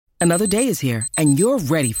Another day is here, and you're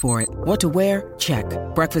ready for it. What to wear? Check.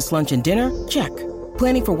 Breakfast, lunch, and dinner? Check.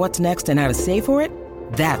 Planning for what's next and how to save for it?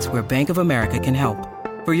 That's where Bank of America can help.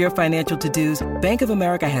 For your financial to-dos, Bank of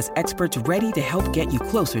America has experts ready to help get you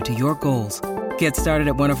closer to your goals. Get started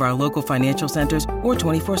at one of our local financial centers or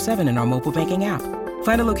 24/7 in our mobile banking app.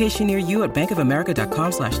 Find a location near you at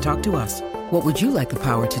bankofamerica.com/talktous. What would you like the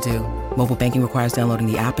power to do? Mobile banking requires downloading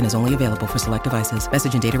the app and is only available for select devices.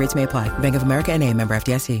 Message and data rates may apply. Bank of America N.A., member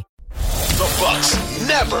FDIC. The Bucks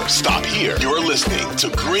never stop here. You're listening to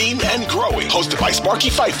Green and Growing, hosted by Sparky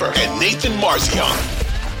Pfeiffer and Nathan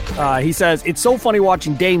Marzion. He says, it's so funny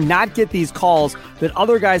watching Dame not get these calls that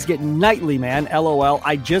other guys get nightly, man. LOL.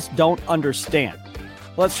 I just don't understand.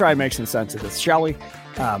 Let's try and make some sense of this, shall we?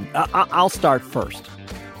 I'll start first.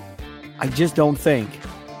 I just don't think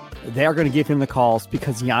they're going to give him the calls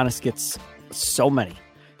because Giannis gets so many.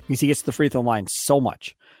 Because he gets to the free throw line so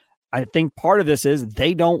much. I think part of this is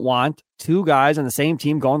they don't want two guys on the same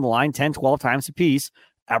team going to the line 10, 12 times apiece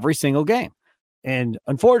every single game. And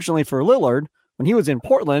unfortunately for Lillard, when he was in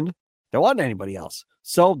Portland, there wasn't anybody else.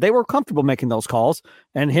 So they were comfortable making those calls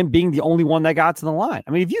and him being the only one that got to the line.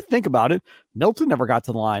 I mean, if you think about it, Milton never got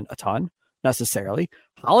to the line a ton necessarily.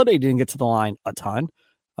 Holiday didn't get to the line a ton.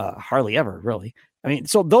 Hardly ever, really. I mean,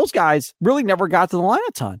 so those guys really never got to the line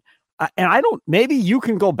a ton. And I don't, maybe you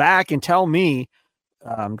can go back and tell me,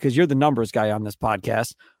 because you're the numbers guy on this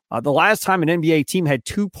podcast, the last time an NBA team had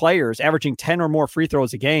two players averaging 10 or more free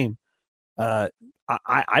throws a game, I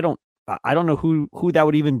don't know who that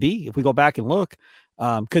would even be if we go back and look.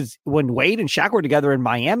 Because when Wade and Shaq were together in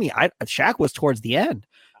Miami, Shaq was towards the end.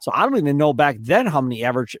 So I don't even know back then how many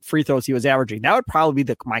average free throws he was averaging. That would probably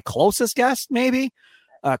be my closest guess, maybe.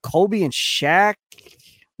 Kobe and Shaq,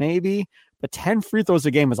 maybe. But 10 free throws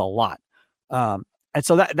a game is a lot. And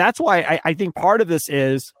so that's why I think part of this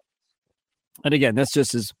is, and again, this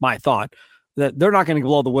just is my thought, that they're not going to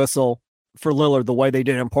blow the whistle for Lillard the way they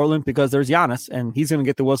did in Portland because there's Giannis, and he's going to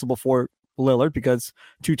get the whistle before Lillard because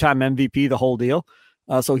two-time MVP, the whole deal.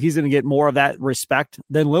 So he's going to get more of that respect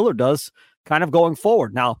than Lillard does kind of going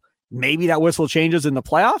forward. Now, maybe that whistle changes in the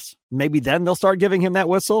playoffs. Maybe then they'll start giving him that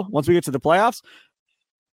whistle once we get to the playoffs.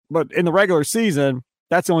 But in the regular season,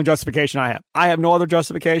 that's the only justification I have. I have no other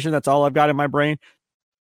justification. That's all I've got in my brain.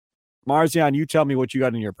 Marzion, you tell me what you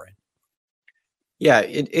got in your brain. Yeah,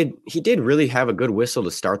 he did really have a good whistle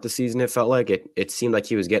to start the season. It felt like it seemed like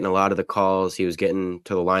he was getting a lot of the calls. He was getting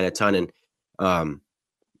to the line a ton. And,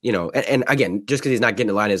 and again, just because he's not getting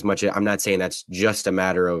the line as much, I'm not saying that's just a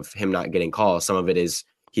matter of him not getting calls. Some of it is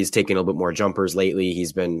he's taking a little bit more jumpers lately.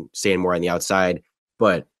 He's been staying more on the outside,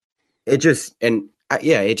 but it's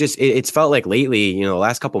felt like lately, the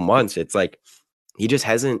last couple months, it's like he just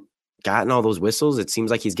hasn't gotten all those whistles. It seems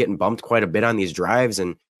like he's getting bumped quite a bit on these drives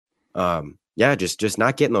and, just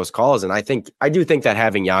not getting those calls. And I do think that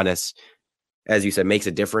having Giannis, as you said, makes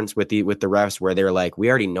a difference with the refs where they're like, we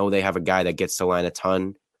already know they have a guy that gets to line a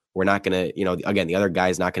ton. We're not going to, again, the other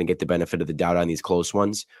guy's not going to get the benefit of the doubt on these close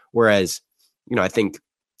ones. Whereas, I think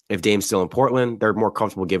if Dame's still in Portland, they're more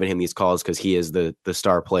comfortable giving him these calls because he is the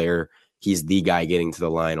star player. He's the guy getting to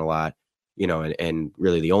the line a lot, and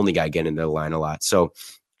really the only guy getting to the line a lot. So,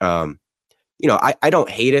 I don't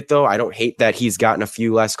hate it though. I don't hate that he's gotten a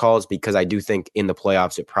few less calls because I do think in the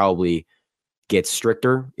playoffs it probably gets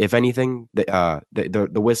stricter, if anything.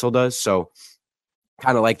 The whistle does. So,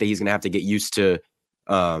 kind of like that he's going to have to get used to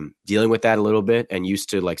dealing with that a little bit and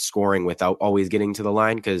used to like scoring without always getting to the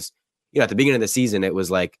line. Because at the beginning of the season it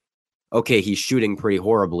was like, okay, he's shooting pretty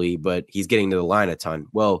horribly, but he's getting to the line a ton.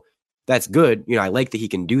 Well, that's good. I like that he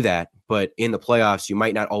can do that, but in the playoffs, you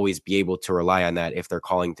might not always be able to rely on that if they're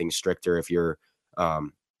calling things stricter, if you're,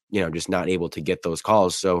 just not able to get those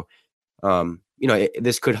calls. So,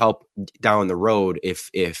 this could help down the road if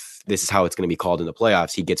this is how it's going to be called in the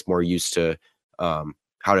playoffs. He gets more used to how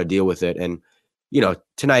to deal with it. And,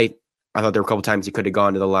 tonight, I thought there were a couple times he could have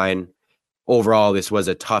gone to the line. Overall, this was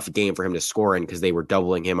a tough game for him to score in because they were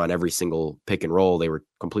doubling him on every single pick and roll. They were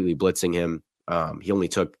completely blitzing him. He only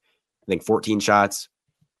took, I think, 14 shots.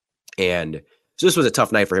 And so this was a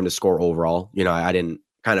tough night for him to score overall. I didn't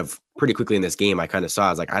kind of pretty quickly in this game, I kind of saw, I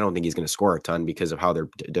was like, I don't think he's going to score a ton because of how they're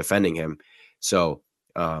defending him. So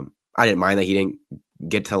I didn't mind that he didn't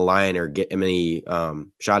get to the line or get many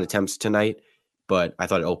shot attempts tonight, but I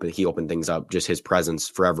thought he opened things up. Just his presence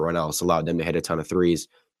for everyone else allowed them to hit a ton of threes.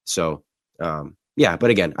 So but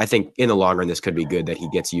again, I think in the long run, this could be good that he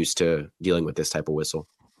gets used to dealing with this type of whistle.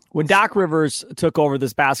 When Doc Rivers took over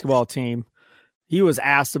this basketball team, he was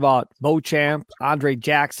asked about Beauchamp, Andre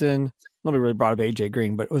Jackson. Nobody really brought up AJ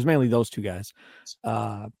Green, but it was mainly those two guys.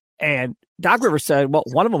 And Doc Rivers said, well,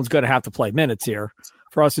 one of them's going to have to play minutes here.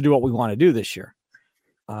 for us to do what we want to do this year.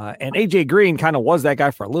 And AJ Green kind of was that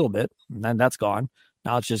guy for a little bit, and then that's gone.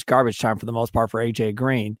 Now it's just garbage time for the most part for AJ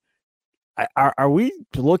Green. Are we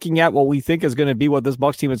looking at what we think is going to be what this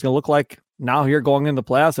Bucks team is going to look like now here going into the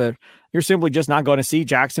playoffs? You're simply just not going to see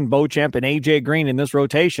Jackson, Beauchamp, and AJ Green in this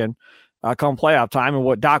rotation come playoff time. And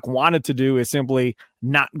what Doc wanted to do is simply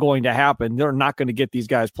not going to happen. They're not going to get these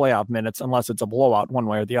guys playoff minutes unless it's a blowout one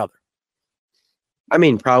way or the other. I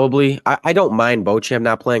mean, probably. I don't mind Beauchamp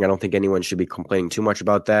not playing. I don't think anyone should be complaining too much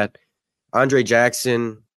about that. Andre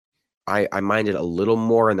Jackson, I minded a little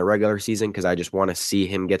more in the regular season because I just want to see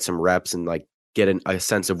him get some reps and like get a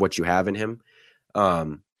sense of what you have in him.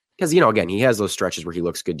 Because, again, he has those stretches where he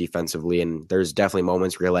looks good defensively, and there's definitely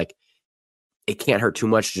moments where you're like, it can't hurt too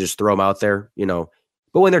much to just throw him out there, But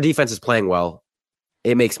when their defense is playing well,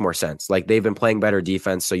 it makes more sense. Like they've been playing better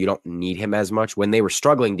defense, so you don't need him as much. When they were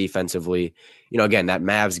struggling defensively, again, that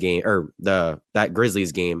Mavs game or that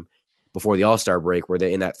Grizzlies game before the All-Star break where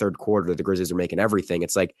they in that third quarter, the Grizzlies are making everything.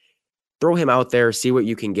 It's like, throw him out there, see what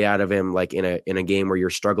you can get out of him, like in a game where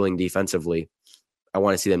you're struggling defensively. I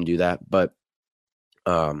want to see them do that. But,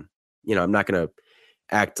 I'm not going to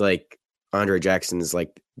act like Andre Jackson is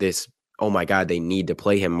like this, oh my God, they need to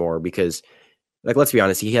play him more because, like, let's be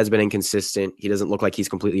honest, he has been inconsistent. He doesn't look like he's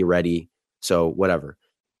completely ready. So whatever.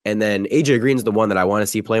 And then AJ Green's the one that I want to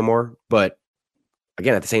see play more. But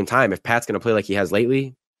again, at the same time, if Pat's going to play like he has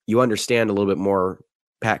lately, you understand a little bit more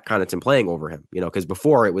Pat Connaughton playing over him, because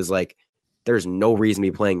before it was like, there's no reason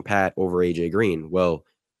to be playing Pat over AJ Green. Well,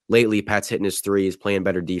 lately Pat's hitting his threes, playing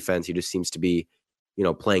better defense. He just seems to be,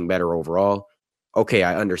 playing better overall. Okay,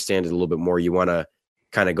 I understand it a little bit more. You want to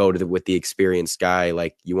kind of go with the experienced guy.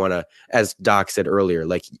 Like you want to, as Doc said earlier,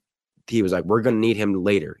 like he was like, we're going to need him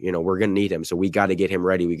later. We're going to need him. So we got to get him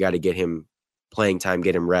ready. We got to get him playing time,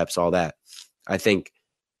 get him reps, all that. I think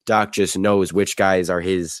Doc just knows which guys are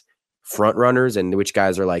his front runners and which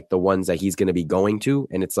guys are like the ones that he's going to be going to.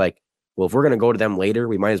 And it's like, well, if we're going to go to them later,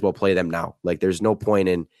 we might as well play them now. Like there's no point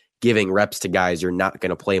in giving reps to guys you're not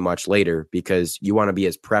going to play much later because you want to be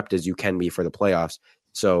as prepped as you can be for the playoffs.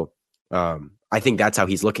 So I think that's how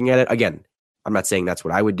he's looking at it. Again, I'm not saying that's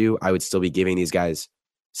what I would do. I would still be giving these guys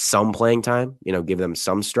some playing time, give them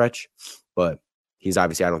some stretch, but he's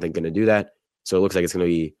obviously, I don't think, going to do that. So it looks like it's going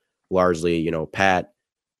to be largely, Pat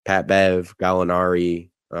Bev,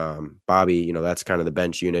 Gallinari, Bobby, that's kind of the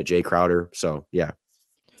bench unit, Jay Crowder. So yeah.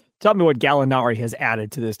 Tell me what Gallinari has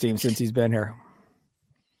added to this team since he's been here.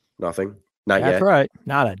 Nothing. Not yet. That's right.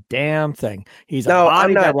 Not a damn thing. He's a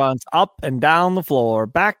body that runs up and down the floor,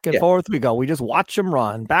 back and forth we go. We just watch him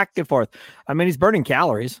run back and forth. I mean, he's burning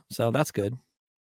calories, so that's good.